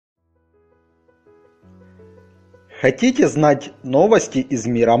Хотите знать новости из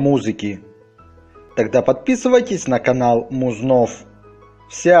мира музыки? Тогда подписывайтесь на канал Музнов.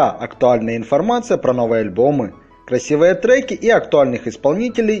 Вся актуальная информация про новые альбомы, красивые треки и актуальных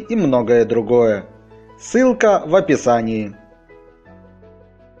исполнителей и многое другое. Ссылка в описании.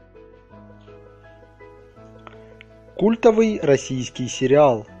 Культовый российский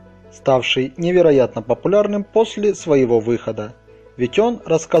сериал, ставший невероятно популярным после своего выхода. Ведь он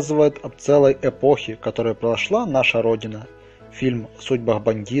рассказывает об целой эпохе, которой прошла наша Родина. Фильм о судьбах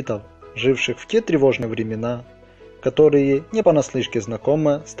бандитов, живших в те тревожные времена, которые не понаслышке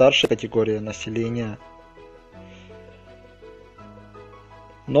знакомы старшей категории населения.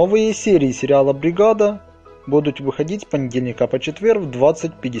 Новые серии сериала «Бригада» будут выходить с понедельника по четверг в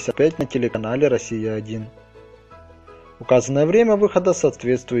 20:55 на телеканале «Россия-1». Указанное время выхода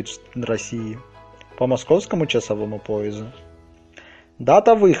соответствует России по московскому часовому поясу.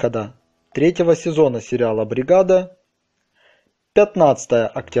 Дата выхода третьего сезона сериала «Бригада» 15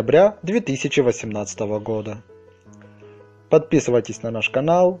 октября 2018 года. Подписывайтесь на наш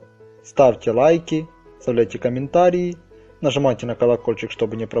канал, ставьте лайки, оставляйте комментарии, нажимайте на колокольчик,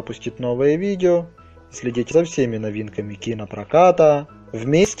 чтобы не пропустить новые видео, и следите за всеми новинками кинопроката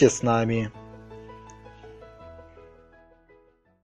вместе с нами.